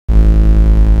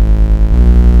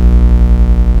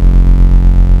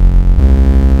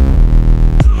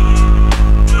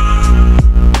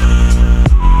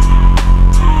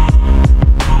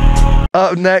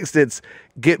Up next, it's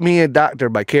Get Me a Doctor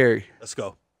by Kerry. Let's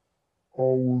go.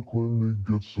 Our clinic,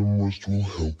 get some rest will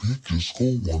help you just go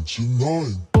 1 to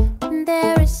 9.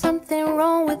 There is something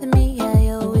wrong with me. I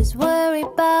always worry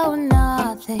about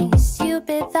nothing.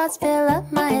 Stupid thoughts fill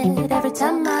up my head every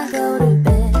time I go to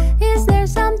bed. Is there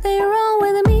something wrong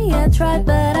with me? I tried,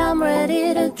 but I'm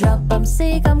ready to drop. I'm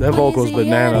sick, I'm that vocal's queasy,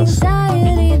 bananas.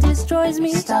 anxiety destroys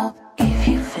me. Stop if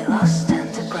you feel lost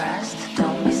and depressed.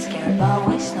 Don't be scared, but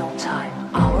waste no time.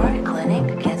 Our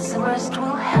clinic, get some rest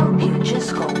will help you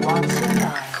just go 1 to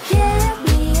 9. Get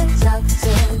me a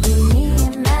doctor, give me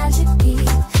a magic key.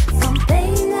 From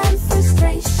pain and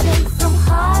frustration, from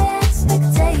high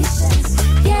expectations.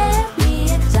 Get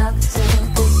me a doctor,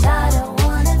 'cause I don't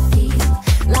wanna feel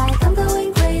like I'm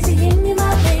going crazy. Give me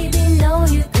my baby, no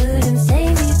you couldn't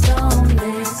save me from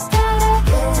this.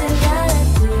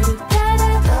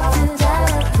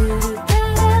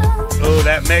 Oh,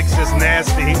 that mix is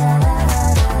nasty.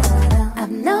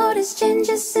 I've noticed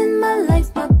changes in my life.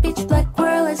 My pitch black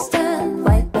world is turned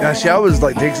white. Yeah, she always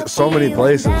like takes it so many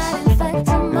places. You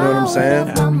know what I'm saying?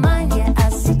 Yeah, I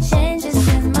see changes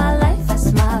in my life. I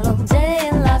smile all day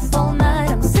and laugh all night.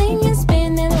 I'm singing,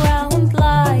 spinning round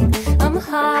like I'm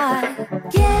high.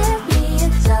 Get me a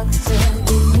doctor,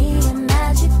 give me a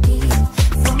magic key.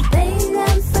 From pain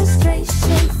and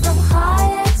frustration, from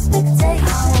high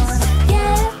expectations.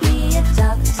 Get me a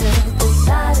doctor, 'cause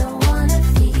I don't wanna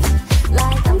feel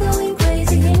like I'm going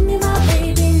crazy. Give me my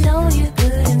baby, no you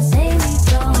couldn't save me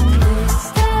from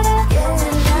this.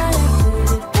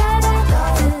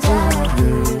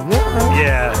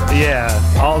 Yeah,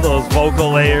 all those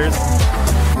vocal layers.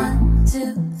 1,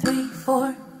 2, 3,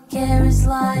 4. Carrie's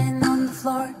lying on the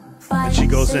floor. 5, And she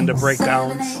goes 6, into 7,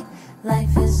 breakdowns. 8.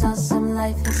 Life is awesome,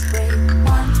 life is great.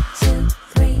 1, 2,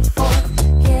 3, 4.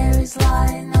 Carrie's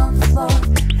lying on the floor.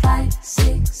 5,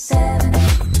 6, 7,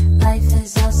 8. Life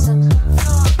is awesome. Give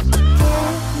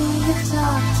me a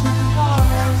doctor.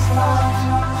 Carrie's lying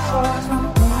on the floor. From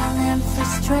pain and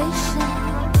frustration.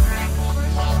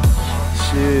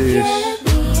 Sheesh.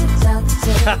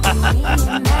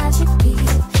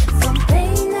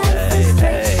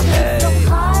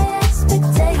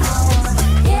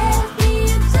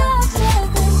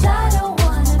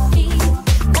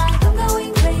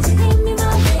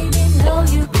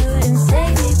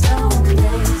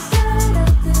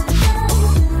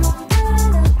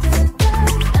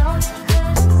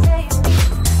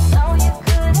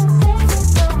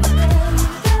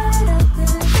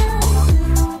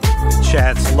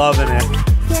 Chat's loving it.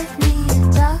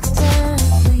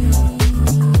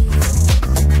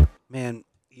 Man,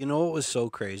 you know what was so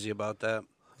crazy about that?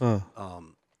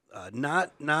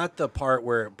 Not the part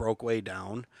where it broke way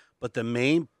down, but the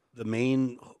main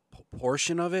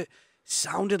portion of it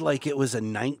sounded like it was a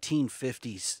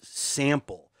 1950s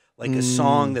sample, like a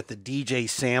song that the DJ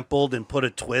sampled and put a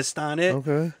twist on it.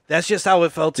 Okay, that's just how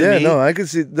it felt to me. Yeah, no, I could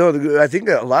see. No, I think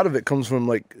a lot of it comes from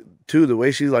like too the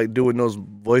way she's like doing those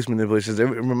voice manipulations. It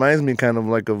reminds me kind of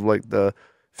like the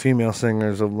female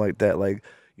singers of like that, like.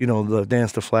 You know, the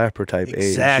Dance to Flapper type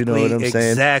age. You know what I'm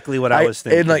saying? Exactly what I was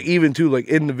thinking. And like even too, like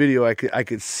in the video, I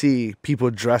could see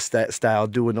people dressed that style,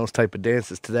 doing those type of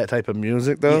dances to that type of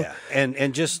music, though. Yeah,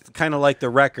 and just kind of like the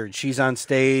record, she's on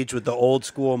stage with the old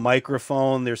school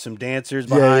microphone. There's some dancers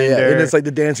behind her, and it's like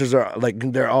the dancers are like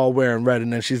they're all wearing red,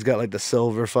 and then she's got like the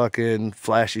silver fucking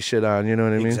flashy shit on. You know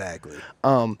what I mean? Exactly.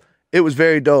 It was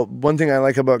very dope. One thing I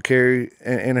like about Kerry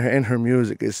and her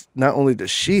music is not only does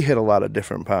she hit a lot of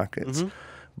different pockets.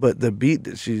 But the beat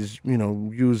that she's, you know,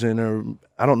 using, or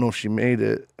I don't know if she made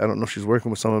it. I don't know if she's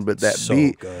working with someone, but that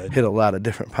beat hit a lot of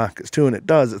different pockets too. And it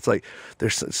does. It's like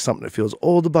there's something that feels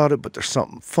old about it, but there's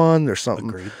something fun. There's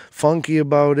something funky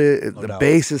about it. The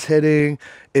bass is hitting.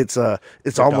 It's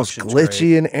almost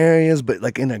glitchy in areas, but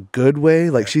like in a good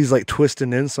way. Like she's like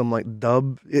twisting in some like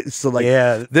dub. It's so like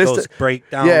those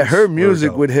breakdowns. Yeah, her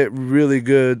music would hit really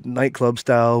good nightclub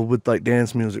style with like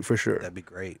dance music for sure. That'd be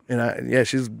great. And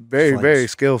she's very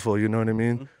skillful. You know what I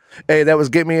mean? Hey, that was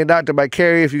Get Me a Doctor by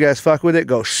Kerry. If you guys fuck with it,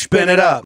 go spin it up.